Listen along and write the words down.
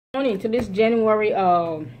morning to this January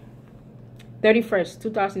 31st,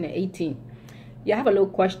 2018. Yeah, I have a little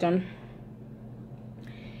question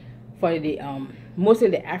for the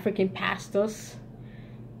mostly the African pastors,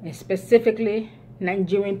 and specifically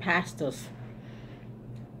Nigerian pastors.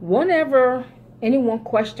 Whenever anyone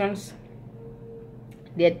questions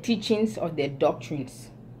their teachings or their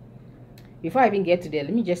doctrines, before I even get to that,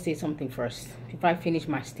 let me just say something first before I finish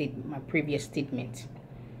my previous statement.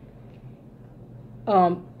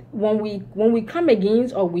 When we come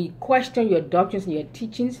against or we question your doctrines and your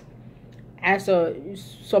teachings as a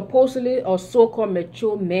supposedly or so-called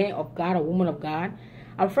mature man of God or woman of God,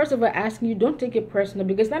 I'm first of all asking you, don't take it personal,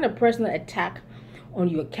 because it's not a personal attack on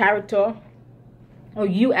your character or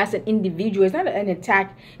you as an individual. It's not an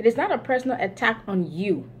attack. It is not a personal attack on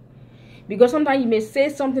you. Because sometimes you may say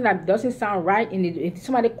something that doesn't sound right, and if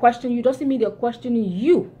somebody questions you, doesn't mean they're questioning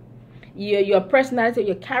you, your personality or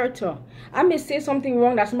your character. I may say something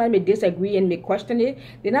wrong that somebody may disagree and may question it.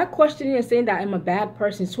 They're not questioning and saying that I'm a bad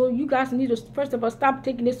person. So you guys need to, first of all, stop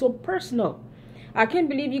taking it so personal. I can't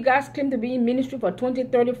believe you guys claim to be in ministry for 20,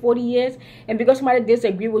 30, 40 years, and because somebody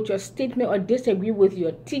disagree with your statement or disagree with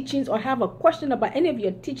your teachings or have a question about any of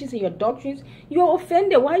your teachings and your doctrines, you're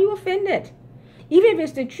offended. Why are you offended? Even if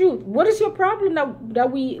it's the truth, what is your problem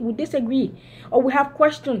that we disagree or we have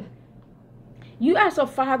questions? You as a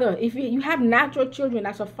father, if you have natural children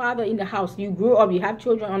as a father in the house, you grew up, you have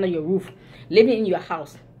children under your roof, living in your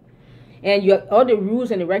house, and all the rules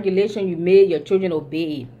and the regulations you made your children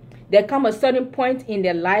obey. There come a certain point in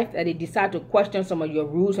their life that they decide to question some of your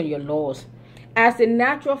rules and your laws. As a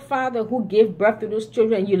natural father who gave birth to those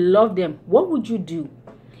children and you love them, what would you do?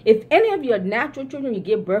 If any of your natural children you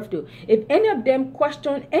gave birth to, if any of them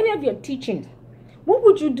question any of your teachings, what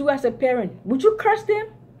would you do as a parent? Would you curse them?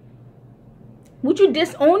 Would you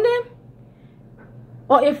disown them?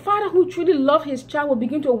 Or a father who truly loves his child will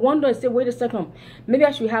begin to wonder and say, wait a second, maybe I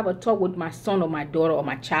should have a talk with my son or my daughter or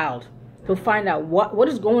my child to find out what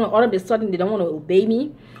is going on. All of a sudden they don't want to obey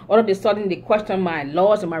me. All of a sudden they question my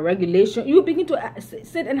laws and my regulations. You begin to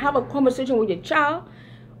sit and have a conversation with your child.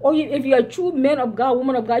 Or if you're a true man of God,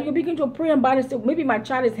 woman of God, you begin to pray about it and say, maybe my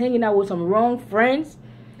child is hanging out with some wrong friends.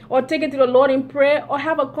 Or take it to the Lord in prayer. Or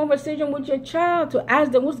have a conversation with your child to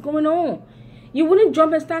ask them what's going on. You wouldn't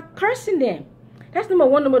jump and start cursing them. That's number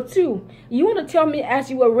one. Number two, you want to tell me as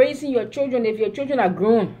you were raising your children, if your children are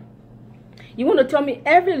grown, you want to tell me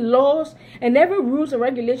every laws and every rules and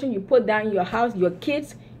regulation you put down in your house, your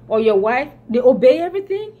kids or your wife, they obey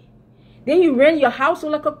everything? Then you run your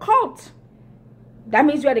household like a cult. That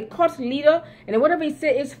means you are the cult leader, and then whatever you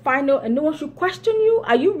say is final, and no one should question you.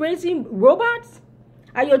 Are you raising robots?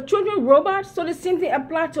 Are your children robots? So the same thing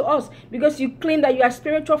applies to us, because you claim that you are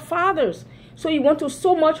spiritual fathers. So you want to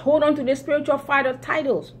so much hold on to the spiritual father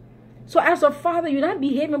titles. So as a father, you're not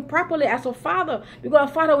behaving properly as a father, because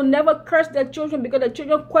a father will never curse their children because the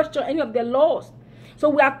children question any of their laws. So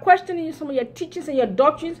we are questioning some of your teachings and your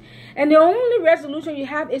doctrines, and the only resolution you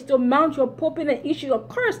have is to mount your pulpit and issue a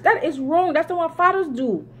curse. That is wrong. That's not what fathers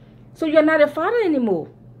do. So you're not a father anymore,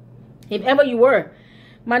 if ever you were.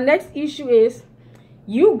 My next issue is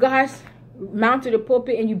you guys mount to the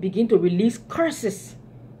pulpit and you begin to release curses.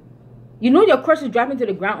 You know your curse is dropping to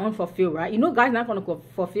the ground unfulfilled, right? You know God's not going to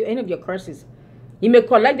fulfill any of your curses. He may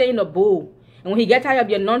collect them in a bowl, and when he gets tired of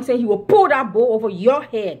your nonsense, he will pull that bowl over your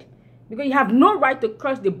head. Because you have no right to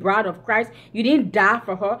curse the bride of Christ. You didn't die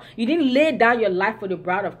for her. You didn't lay down your life for the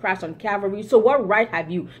bride of Christ on Calvary. So what right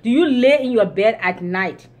have you? Do you lay in your bed at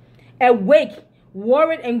night, awake,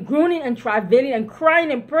 worried and groaning and travailing and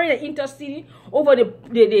crying and praying and interceding over the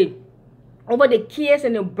cares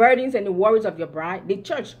and the burdens and the worries of your bride, the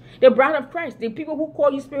church, the bride of Christ, the people who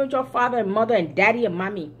call you spiritual father and mother and daddy and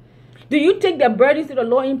mommy? Do you take their burdens to the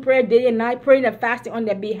Lord in prayer day and night, praying and fasting on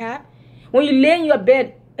their behalf? When you lay in your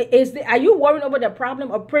bed, are you worrying over the problem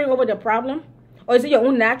or praying over the problem? Or is it your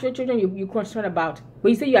own natural children you're concerned about? But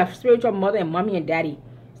you say you have spiritual mother and mommy and daddy.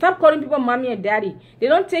 Stop calling people mommy and daddy. They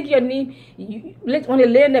don't take your name. When they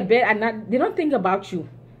lay in the bed at night, they don't think about you.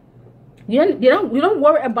 They don't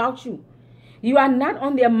worry about you. You are not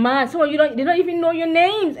on their mind. Some of you they don't even know your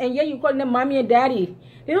names, and yet you call them mommy and daddy.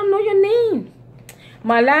 They don't know your names.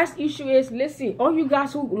 My last issue is, listen, all you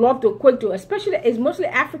guys who love to quote to, especially it's mostly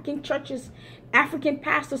African churches, African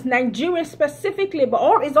pastors, Nigerian specifically,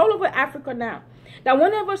 but it's all over Africa now. That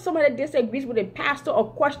whenever somebody disagrees with a pastor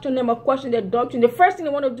or question them or question their doctrine, the first thing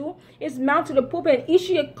they want to do is mount to the pulpit and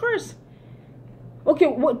issue a curse. Okay,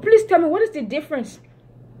 please tell me, what is the difference?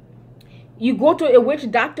 You go to a witch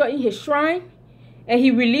doctor in his shrine and he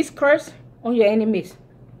release curse on your enemies.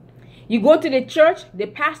 You go to the church, the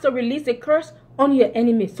pastor release a curse on your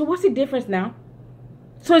enemies. So what's the difference now?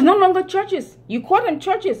 So it's no longer churches. You call them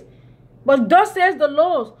churches. But thus says the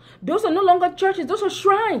Lord, those are no longer churches. Those are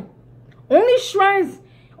shrines. Only shrines.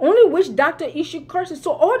 Only witch doctor issue curses.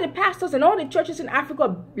 So all the pastors and all the churches in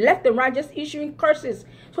Africa, left and right, just issuing curses.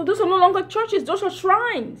 So those are no longer churches. Those are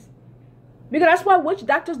shrines. Because that's what witch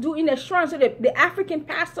doctors do in the shrines. So the African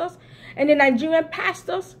pastors and the Nigerian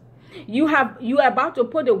pastors, you are about to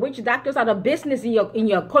put the witch doctors out of business in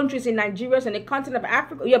your countries, in Nigeria and the continent of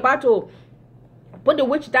Africa. You're about to put the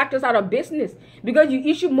witch doctors out of business because you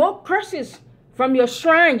issue more curses from your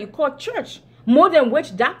shrine you call church, more than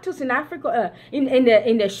witch doctors in Africa in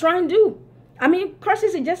the shrine do. I mean,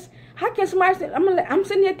 curses is just, how can somebody say, I'm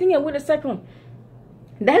sitting here thinking, wait a second,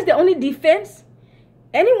 that's the only defense?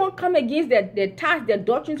 Anyone come against their tithes, their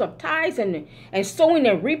doctrines of tithes and sowing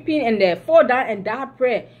and reaping and their fall down and die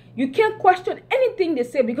prayer, you can't question anything they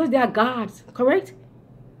say because they are gods, correct?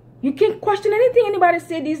 You can't question anything anybody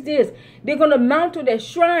say these days. They're gonna mount to the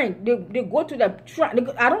shrine. They go to the shrine.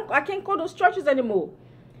 I can't call those churches anymore.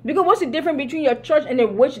 Because what's the difference between your church and a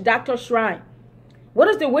witch doctor shrine? What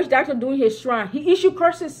is the witch doctor doing in his shrine? He issue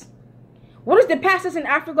curses. What is the pastors in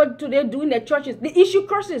Africa today doing in their churches? They issue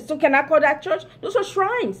curses. So can I call that church? Those are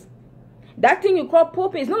shrines. That thing you call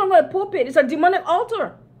pulpit is no longer a pulpit. It's a demonic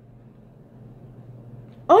altar.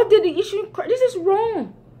 All day they issue curses. This is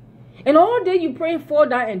wrong. And all day you pray, fall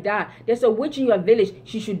down and die. There's a witch in your village.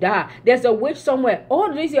 She should die. There's a witch somewhere.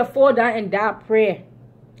 All this your fall down and die prayer.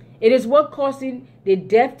 It is what causing the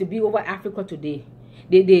death to be over Africa today.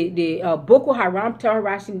 The Boko Haram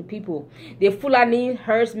terrorizing the people. The Fulani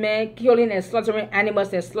herdsmen killing and slaughtering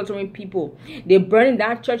animals and slaughtering people. They're burning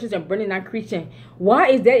down churches and burning down Christians. Why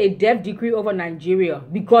is there a death decree over Nigeria?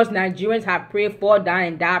 Because Nigerians have prayed, fall down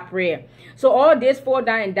and die prayer. So all this fall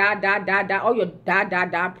down and die, all your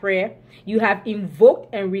die prayer, you have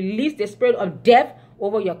invoked and released the spirit of death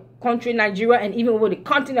over your country, Nigeria, and even over the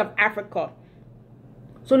continent of Africa.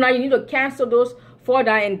 So now you need to cancel those fall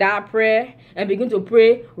down and die prayer and begin to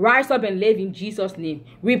pray, rise up and live in Jesus' name.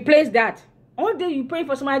 Replace that. All day you pray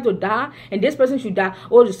for somebody to die and this person should die,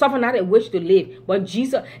 or to suffer not a wish to live. But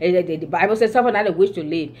Jesus, the Bible says suffer not a wish to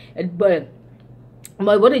live. But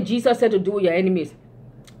what did Jesus say to do with your enemies?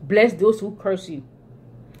 Bless those who curse you.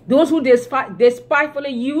 Those who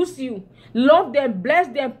despitefully use you. Love them, bless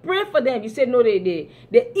them, pray for them. You said no, the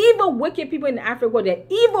evil, wicked people in Africa, they're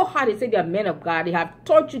evil hearted. They say they're men of God. They have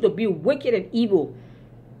taught you to be wicked and evil.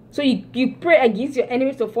 So you pray against your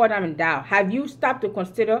enemies to fall down and die. Have you stopped to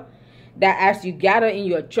consider that as you gather in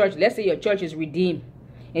your church, let's say your church is redeemed,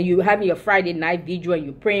 and you having your Friday night vigil and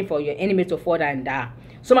you're praying for your enemies to fall down and die.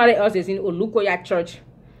 Somebody else is in Olukoya church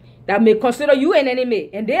that may consider you an enemy,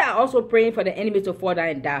 and they are also praying for the enemies to fall down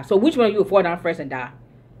and die. So which one of you will fall down first and die?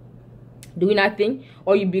 Do you not think?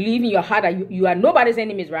 Or you believe in your heart that you are nobody's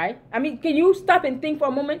enemies, right? I mean, can you stop and think for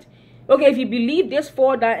a moment? Okay, if you believe this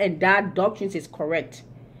fall down and die doctrines is correct,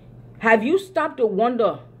 have you stopped to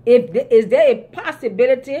wonder is there a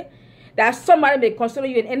possibility that somebody may consider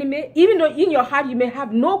you an enemy, even though in your heart you may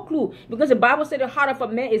have no clue, because the Bible said the heart of a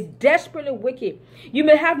man is desperately wicked. You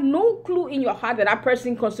may have no clue in your heart that that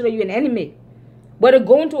person consider you an enemy, but they're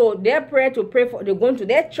going to their prayer to pray for, they're going to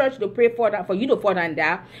their church to pray for that, for you to fall down and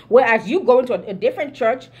die, whereas you go into a different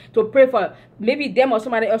church to pray for maybe them or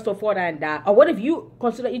somebody else to fall down and die. Or what if you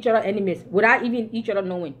consider each other enemies without even each other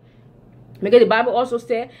knowing? Because the Bible also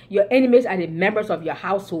said your enemies are the members of your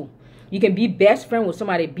household. You can be best friend with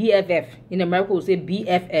somebody, BFF. In America, we'll say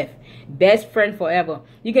BFF. Best friend forever.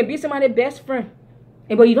 You can be somebody's best friend.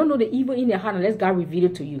 But you don't know the evil in their heart unless God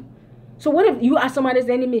revealed it to you. So what if you are somebody's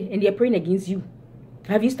enemy and they're praying against you?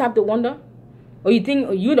 Have you stopped to wonder? Or you think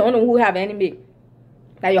you're the only one who have an enemy?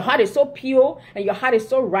 That your heart is so pure and your heart is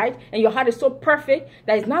so right and your heart is so perfect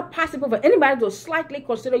that it's not possible for anybody to slightly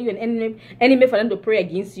consider you an enemy for them to pray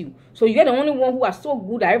against you. So you're the only one who are so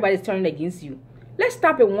good that everybody's turning against you. Let's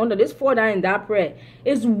stop and wonder. This fall down and die prayer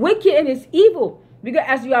is wicked and it's evil. Because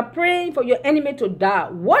as you are praying for your enemy to die,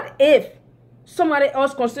 what if somebody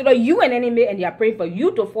else consider you an enemy and they are praying for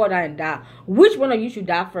you to fall down and die? Which one of you should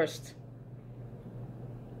die first?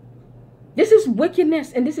 This is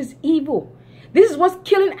wickedness and this is evil. This is what's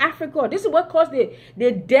killing Africa. This is what caused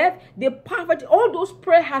the death, the poverty. All those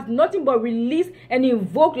prayers has nothing but release and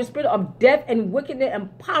invoke the spirit of death and wickedness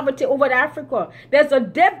and poverty over Africa. There's a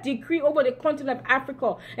death decree over the continent of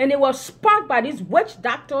Africa. And they were sparked by these witch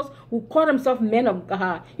doctors who call themselves men of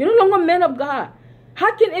God. You're no longer men of God.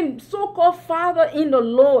 How can a so-called father in the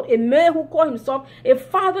Lord, a man who called himself a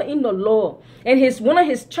father in the Lord, and one of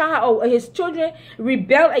his child or his children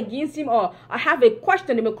rebel against him or have a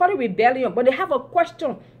question? They may call it rebellion, but they have a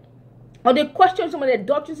question, or they question some of their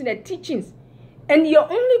doctrines and their teachings, and you're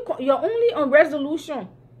only on resolution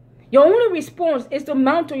Your only response is to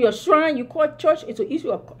mount to your shrine you call church, is to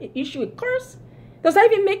issue a curse. Does that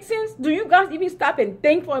even make sense? Do you guys even stop and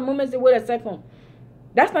think for a moment and say, wait a second?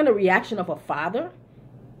 That's not the reaction of a father.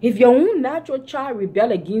 If your own natural child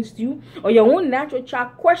rebel against you, or your own natural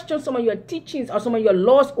child questions some of your teachings or some of your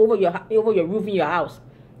laws over your roof in your house,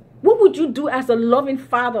 what would you do as a loving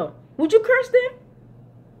father? Would you curse them?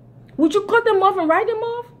 Would you cut them off and write them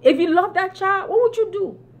off? If you love that child, what would you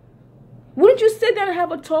do? Wouldn't you sit there and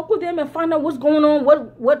have a talk with them and find out what's going on?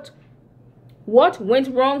 What went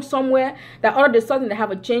wrong somewhere, that all of a sudden they have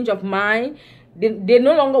a change of mind? They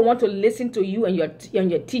no longer want to listen to you and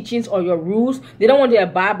your teachings or your rules. They don't want to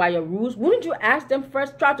abide by your rules. Wouldn't you ask them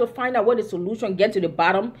first, try to find out what the solution, get to the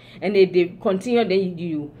bottom, and they continue, then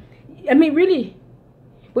you I mean, really.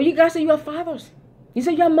 But you guys say you are fathers. You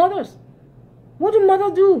say you are mothers. What do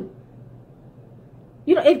mothers do?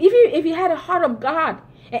 You know, if you had a heart of God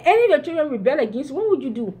and any of your children rebel against you, what would you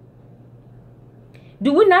do?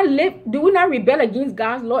 Do we not rebel against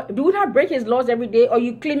God's law? Do we not break his laws every day? Or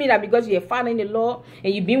you claiming that because you're following the law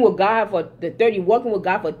and you've been with God for working with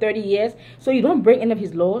God for 30 years, so you don't break any of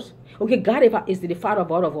his laws? Okay, God is the father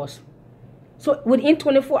of all of us. So within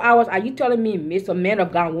 24 hours, are you telling me, Mr. Man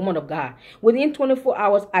of God, woman of God, within 24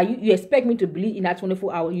 hours, you expect me to believe in that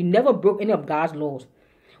 24 hours? You never broke any of God's laws.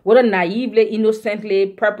 Whether naively, innocently,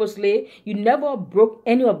 purposely, you never broke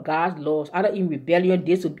any of God's laws, either in rebellion,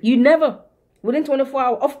 you never. Within 24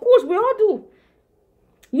 hours. Of course, we all do.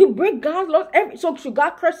 You break God's laws. So should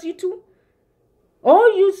God curse you too?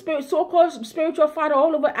 All you so-called spiritual father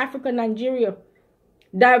all over Africa, Nigeria,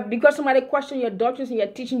 that because somebody questions your doctrines and your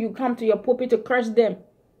teaching, you come to your pulpit to curse them.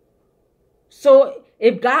 So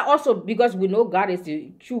if God also, because we know God is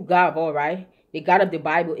the true God of all, right? The God of the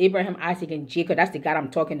Bible, Abraham, Isaac, and Jacob, that's the God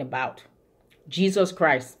I'm talking about. Jesus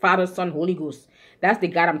Christ, Father, Son, Holy Ghost. That's the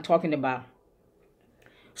God I'm talking about.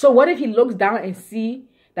 So what if he looks down and see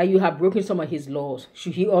that you have broken some of his laws?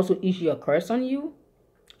 Should he also issue a curse on you?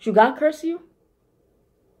 Should God curse you?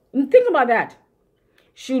 And think about that.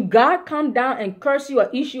 Should God come down and curse you or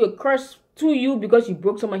issue a curse to you because you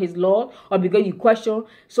broke some of his law or because you question?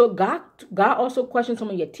 So God also questions some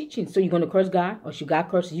of your teachings. So you're going to curse God, or should God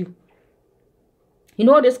curse you? You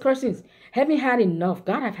know all these cursings. Haven't had enough.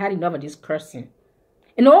 God have had enough of this cursing.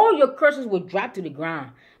 And all your curses will drop to the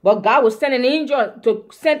ground. But God will send an angel to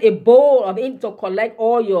send a bowl of angels to collect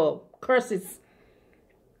all your curses.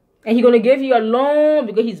 And he's going to give you a long,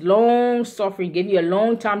 because he's long suffering, give you a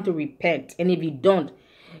long time to repent. And if you don't,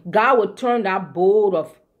 God will turn that bowl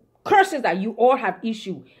of curses that you all have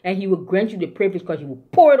issued, and he will grant you the privilege because he will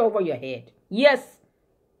pour it over your head. Yes.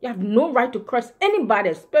 You have no right to curse anybody,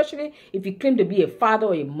 especially if you claim to be a father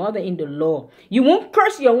or a mother in the law. You won't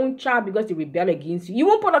curse your own child because they rebel against you. You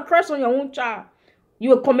won't put a curse on your own child. You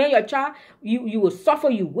will command your child. You will suffer.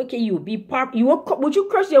 You wicked. You will be part. Would you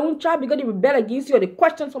curse your own child because they rebel against you or they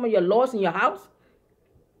question some of your laws in your house?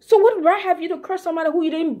 So what right have you to curse somebody who you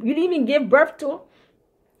didn't even give birth to?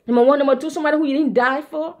 Number one. Number two, somebody who you didn't die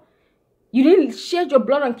for. You didn't shed your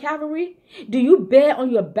blood on Calvary. Do you bear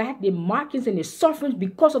on your back the markings and the sufferings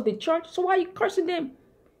because of the church? So why are you cursing them?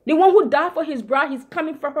 The one who died for his bride, he's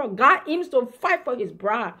coming for her. God aims to fight for his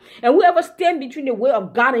bride. And whoever stands between the way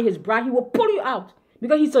of God and his bride, he will pull you out.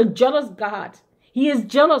 Because he's a jealous God. He is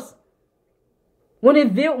jealous.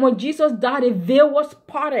 When Jesus died, the veil was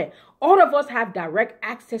parted. All of us have direct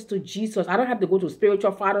access to Jesus. I don't have to go to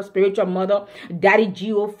spiritual father, spiritual mother, daddy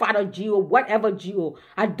Geo, father Geo, whatever Geo.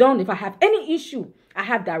 I don't. If I have any issue, I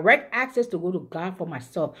have direct access to go to God for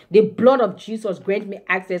myself. The blood of Jesus grants me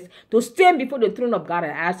access to stand before the throne of God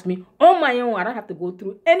and ask me on my own. I don't have to go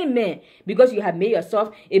through any man, because you have made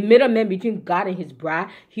yourself a middleman between God and his bride.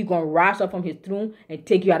 He's going to rise up from his throne and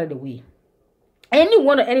take you out of the way.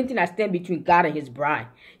 Anyone or anything that stands between God and his bride,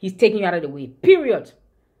 he's taking you out of the way. Period.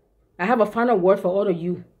 I have a final word for all of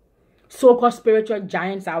you so-called spiritual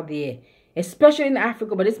giants out there, especially in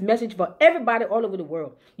Africa, but this message for everybody all over the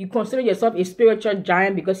world. You consider yourself a spiritual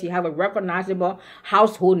giant because you have a recognizable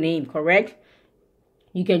household name, correct?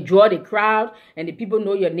 You can draw the crowd and the people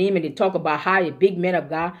know your name and they talk about how a big man of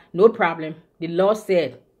God. No problem. The Lord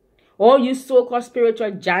said, all you so-called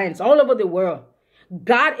spiritual giants all over the world,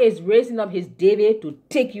 God is raising up his David to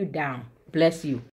take you down. Bless you.